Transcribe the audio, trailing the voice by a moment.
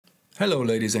Hello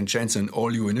ladies and gents and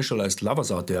all you initialized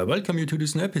lovers out there, welcome you to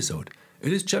this new episode.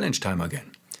 It is challenge time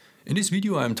again. In this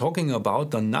video I am talking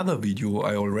about another video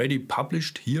I already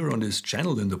published here on this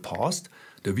channel in the past.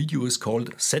 The video is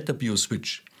called Set Up Your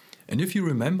Switch. And if you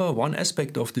remember, one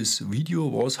aspect of this video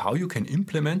was how you can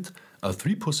implement a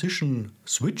 3-position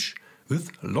switch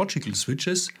with logical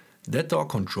switches that are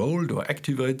controlled or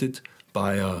activated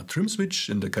by a trim switch.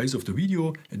 In the case of the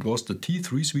video, it was the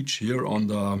T3 switch here on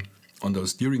the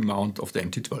steering mount of the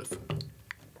MT12.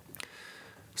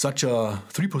 Such a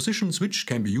 3-position switch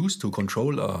can be used to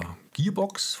control a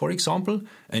gearbox, for example,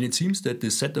 and it seems that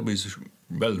this setup is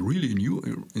really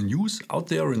in use out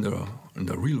there in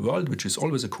the real world, which is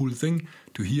always a cool thing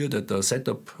to hear that the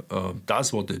setup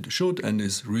does what it should and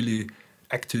is really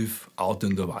active out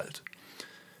in the wild.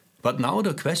 But now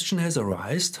the question has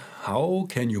arisen, how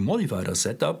can you modify the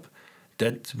setup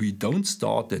that we don't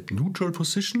start at neutral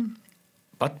position,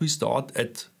 but we start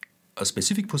at a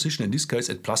specific position, in this case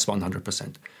at plus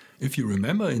 100%. If you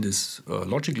remember, in this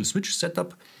logical switch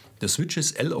setup, the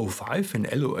switches L05 and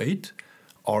L08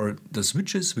 are the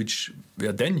switches which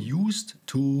were then used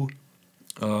to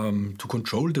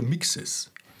control the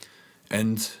mixes.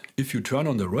 And if you turn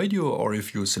on the radio or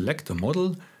if you select a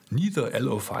model, neither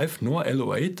L05 nor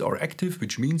L08 are active,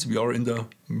 which means we are in the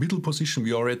middle position,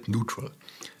 we are at neutral.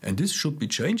 And this should be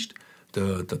changed.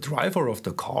 The driver of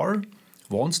the car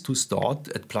wants to start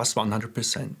at plus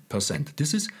 100%.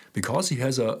 This is because he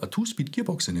has a 2-speed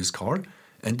gearbox in his car,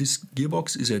 and this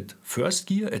gearbox is at first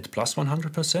gear at plus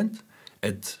 100%,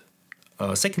 at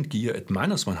second gear at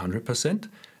minus 100%,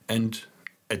 and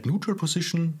at neutral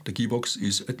position the gearbox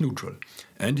is at neutral.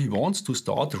 And he wants to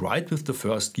start right with the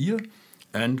first gear,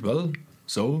 and well,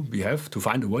 so we have to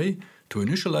find a way to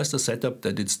initialize the setup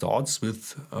that it starts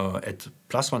with at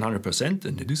plus 100%,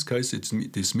 and in this case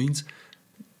this means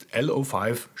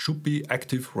L05 should be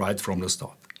active right from the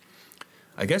start.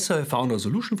 I guess I found a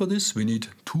solution for this. We need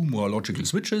 2 more logical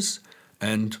switches,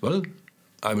 and well,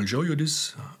 I will show you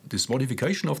this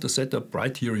modification of the setup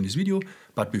right here in this video.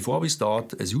 But before we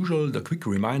start, as usual, the quick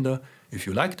reminder: if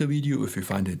you like the video, if you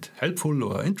find it helpful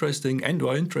or interesting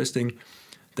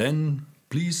then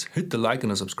please hit the like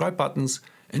and the subscribe buttons.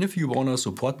 And if you wanna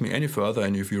support me any further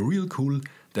and if you're real cool,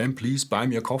 then please buy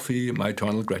me a coffee. My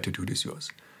eternal gratitude is yours.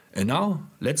 And now,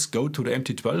 let's go to the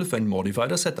MT12 and modify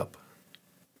the setup.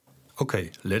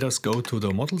 Okay, let us go to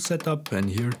the model setup and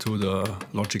here to the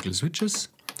logical switches.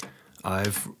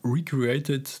 I've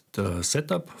recreated the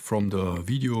setup from the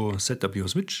video Set Up Your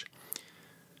Switch.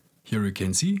 Here you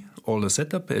can see all the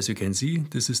setup. As you can see,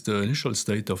 this is the initial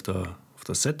state of the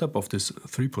setup of this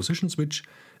 3-position switch.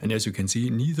 And as you can see,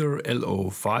 neither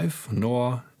L05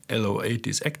 nor L08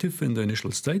 is active in the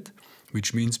initial state,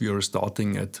 which means we are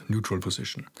starting at neutral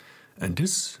position. And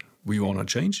this we want to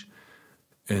change.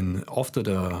 And after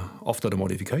the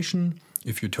modification,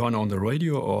 if you turn on the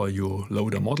radio or you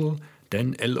load a model,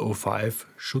 then L05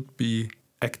 should be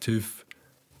active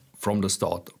from the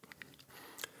start.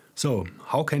 So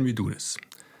how can we do this?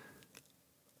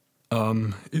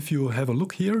 If you have a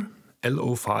look here,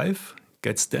 L05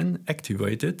 gets then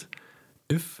activated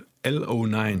if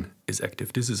L09 is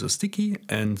active. This is a sticky,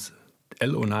 and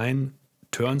L09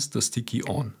 turns the sticky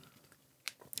on.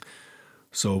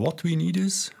 So what we need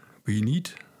is, we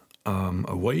need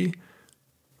a way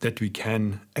that we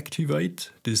can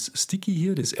activate this sticky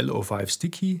here, this L05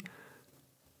 sticky,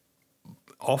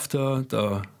 after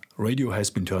the radio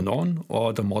has been turned on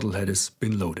or the model has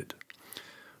been loaded.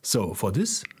 So for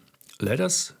this, let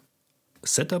us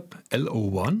set up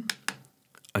L01,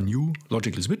 a new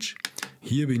logical switch.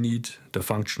 Here we need the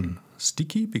function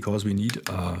sticky because we need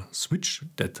a switch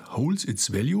that holds its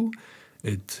value.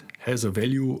 It has a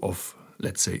value of,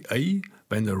 let's say, A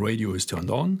when the radio is turned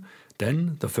on.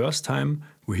 Then the first time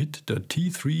we hit the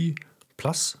T3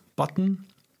 plus button,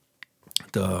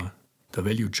 the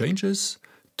value changes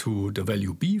to the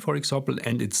value B, for example,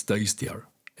 and it stays there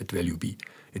at value B.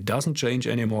 It doesn't change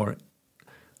anymore.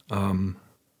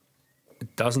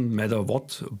 It doesn't matter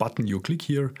what button you click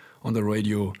here on the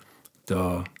radio.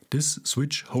 This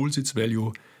switch holds its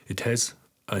value. It has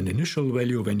an initial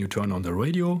value when you turn on the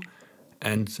radio,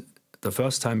 and the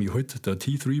first time you hit the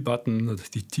T3 button, the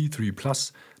T3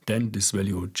 plus, then this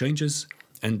value changes,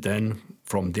 and then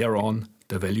from there on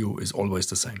the value is always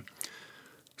the same.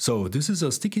 So this is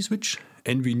a sticky switch,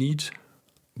 and we need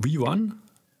V1.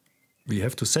 We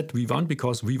have to set V1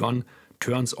 because V1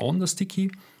 turns on the sticky,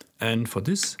 and for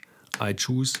this I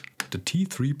choose the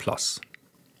T3 plus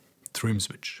trim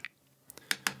switch.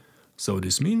 So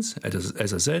this means,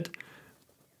 as I said,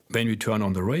 when we turn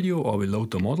on the radio or we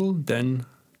load the model, then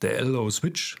the LO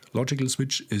switch, logical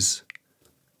switch, is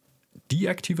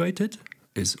deactivated,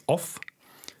 is off,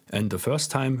 and the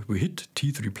first time we hit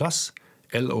T3 plus,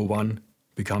 LO1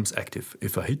 becomes active.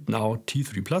 If I hit now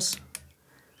T3 plus,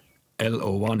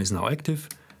 LO1 is now active,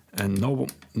 and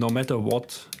no matter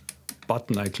what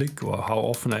button I click or how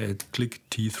often I click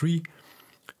T3,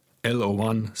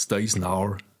 LO1 stays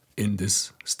now in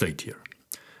this state here.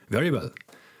 Very well.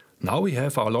 Now we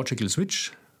have our logical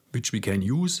switch, which we can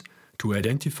use to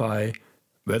identify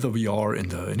whether we are in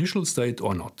the initial state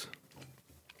or not.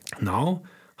 Now,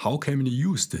 how can we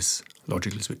use this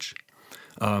logical switch?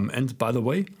 And by the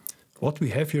way, what we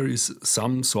have here is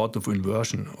some sort of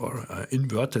inversion or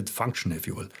inverted function, if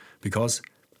you will, because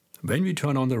when we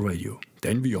turn on the radio,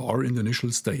 then we are in the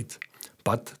initial state,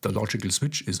 but the logical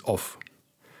switch is off.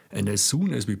 And as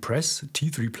soon as we press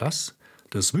T3 plus,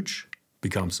 the switch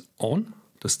becomes on,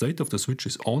 the state of the switch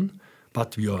is on,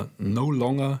 but we are no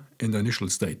longer in the initial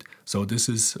state. So this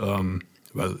is,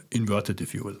 well, inverted,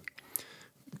 if you will.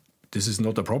 This is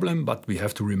not a problem, but we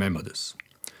have to remember this.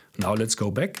 Now let's go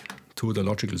back to the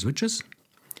logical switches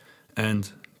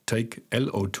and take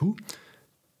LO2.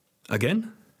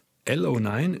 Again,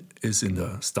 LO9 is in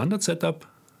the standard setup,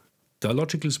 the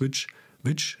logical switch,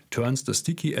 which turns the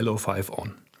sticky LO5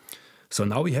 on. So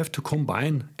now we have to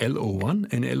combine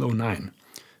LO1 and LO9,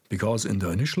 because in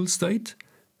the initial state,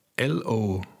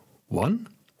 LO1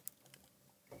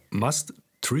 must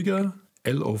trigger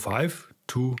LO5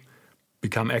 to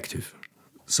become active.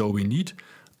 So we need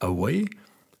a way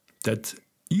that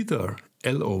either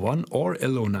LO1 or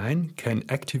LO9 can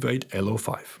activate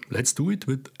LO5. Let's do it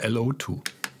with LO2.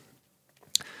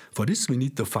 For this we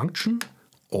need the function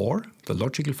OR, the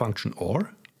logical function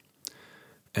OR.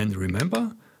 And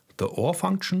remember, the OR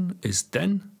function is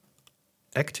then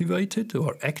activated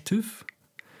or active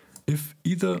if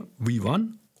either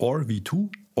V1 or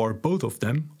V2 or both of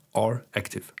them are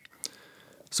active.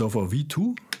 So for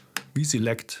V2 we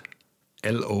select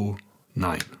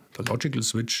LO9, the logical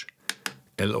switch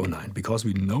LO9, because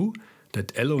we know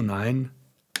that LO9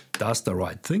 does the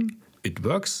right thing. It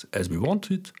works as we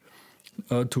want it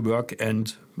to work,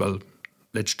 and well,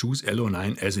 let's choose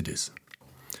LO9 as it is.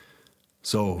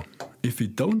 So if we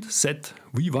don't set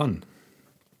V1,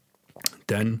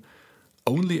 then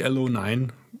only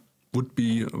LO9 would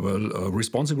be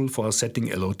responsible for setting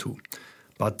LO2.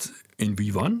 But in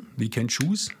V1 we can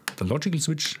choose the logical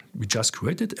switch we just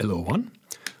created, LO1,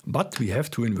 but we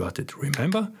have to invert it.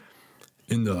 Remember,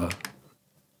 in the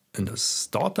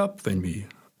startup, when we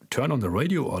turn on the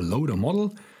radio or load a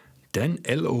model, then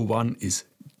LO1 is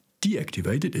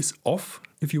deactivated, is off,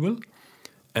 if you will.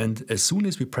 And as soon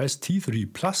as we press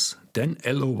T3 plus, then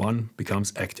LO1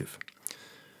 becomes active.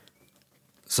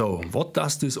 So what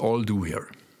does this all do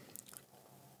here?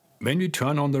 When we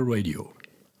turn on the radio,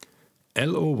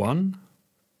 LO1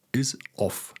 is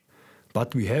off,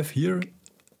 but we have here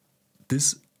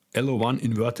this LO1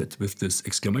 inverted with this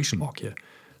exclamation mark here.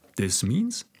 This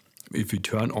means if we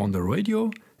turn on the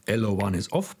radio, LO1 is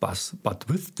off, but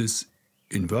with this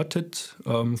inverted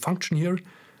function here,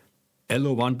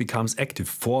 LO1 becomes active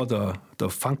for the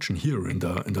function here in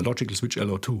the logical switch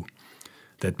LO2.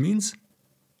 That means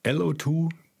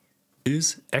LO2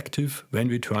 is active when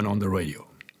we turn on the radio.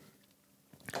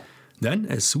 Then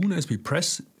as soon as we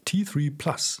press T3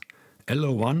 plus,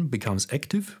 LO1 becomes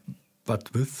active,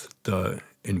 but with the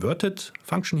inverted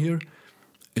function here,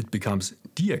 it becomes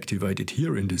deactivated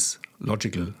here in this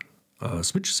logical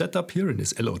switch setup here, in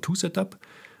this LO2 setup.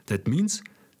 That means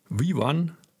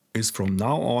V1 is from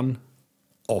now on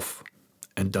off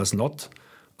and does not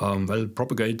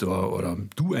propagate or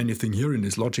do anything here in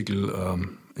this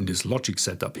logic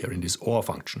setup here, in this OR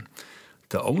function.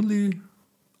 The only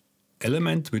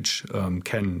element which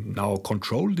can now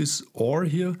control this OR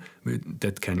here,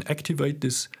 that can activate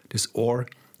this OR,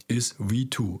 is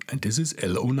V2, and this is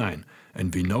LO9.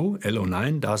 And we know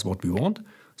LO9 does what we want,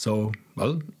 so,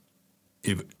 well,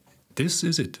 if this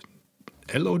is it.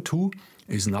 LO2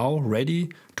 is now ready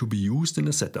to be used in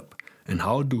the setup. And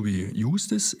how do we use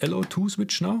this LO2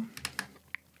 switch now?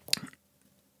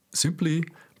 Simply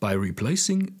by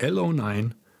replacing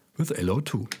LO9 with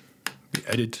LO2. We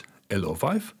edit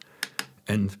LO5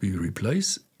 and we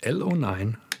replace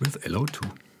LO9 with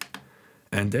LO2.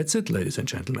 And that's it, ladies and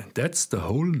gentlemen. That's the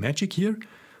whole magic here.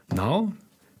 Now,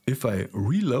 if I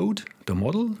reload the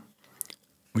model,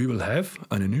 we will have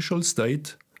an initial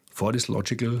state for this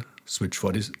logical switch,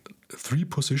 for this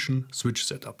 3-position switch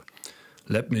setup.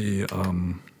 Let me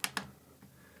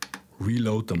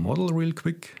reload the model real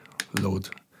quick. Load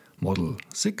model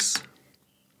 6,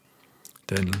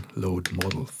 then load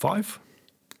model 5.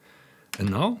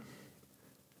 And now,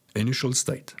 initial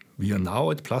state. We are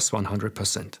now at plus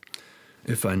 100%.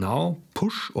 If I now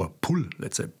push or pull,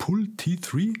 let's say pull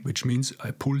T3, which means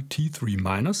I pull T3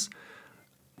 minus,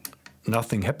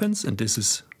 nothing happens, and this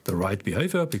is the right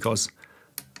behavior because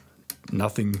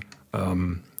nothing,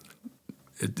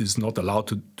 it is not allowed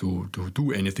to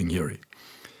do anything here.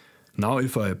 Now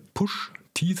if I push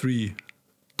T3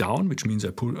 down, which means I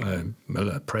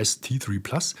press T3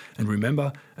 plus, and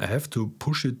remember I have to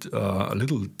push it a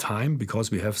little time because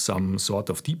we have some sort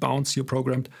of debounce here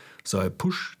programmed. So I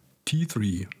push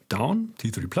T3 down,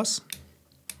 T3 plus.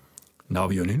 Now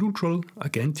we are in neutral,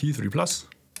 again T3 plus,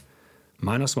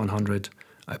 minus 100.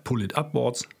 I pull it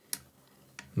upwards,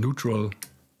 neutral,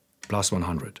 plus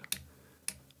 100.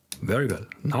 Very well.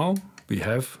 Now we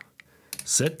have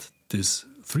set this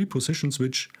 3-position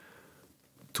switch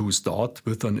to start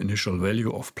with an initial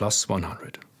value of plus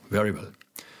 100. Very well.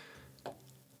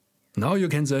 Now you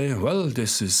can say, well,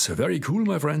 this is very cool,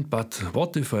 my friend, but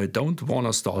what if I don't want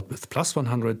to start with plus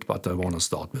 100, but I want to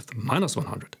start with minus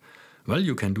 100? Well,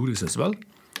 you can do this as well.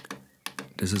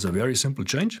 This is a very simple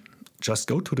change. Just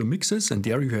go to the mixes, and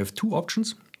there you have two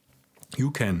options.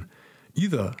 You can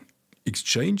either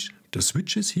exchange the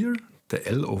switches here, the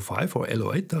LO5 or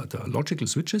LO8, the logical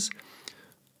switches.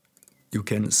 You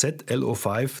can set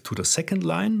LO5 to the second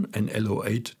line and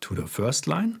LO8 to the first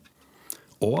line,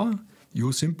 or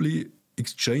you simply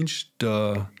exchange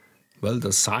the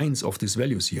signs of these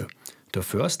values here. The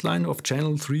first line of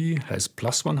channel 3 has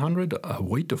plus 100, a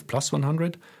weight of plus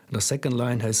 100. And the second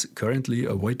line has currently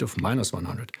a weight of minus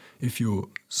 100. If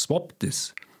you swap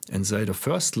this and say the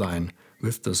first line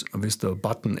with the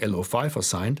button LO5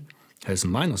 assigned has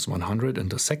minus 100 and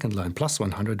the second line plus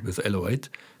 100 with LO8,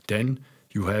 then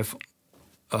you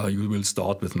will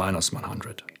start with minus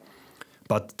 100.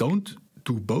 But don't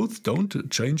do both. Don't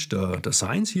change the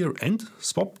signs here and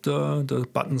swap the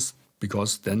buttons,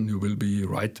 because then you will be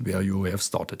right where you have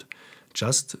started.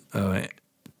 Just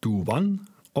do one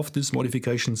of these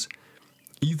modifications,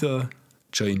 either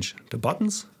change the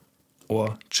buttons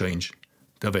or change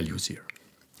the values here.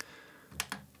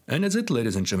 And that's it,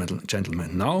 ladies and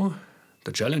gentlemen. Now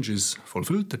the challenge is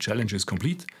fulfilled, the challenge is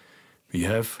complete. We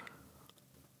have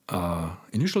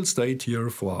initial state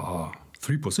here for our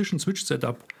 3-position switch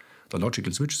setup, the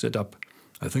logical switch setup.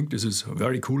 I think this is a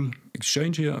very cool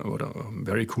exchange here, or a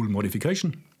very cool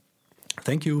modification.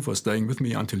 Thank you for staying with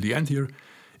me until the end here.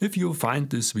 If you find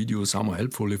this video somewhat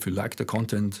helpful, if you like the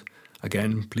content,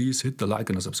 again, please hit the like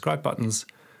and the subscribe buttons.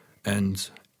 And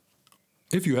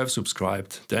if you have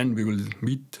subscribed, then we will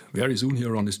meet very soon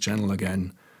here on this channel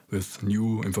again with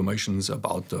new informations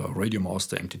about the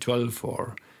Radiomaster MT12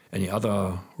 or any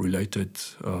other related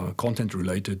content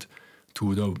related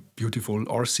to the beautiful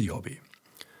RC hobby.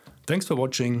 Thanks for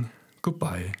watching.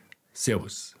 Goodbye.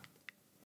 Servus.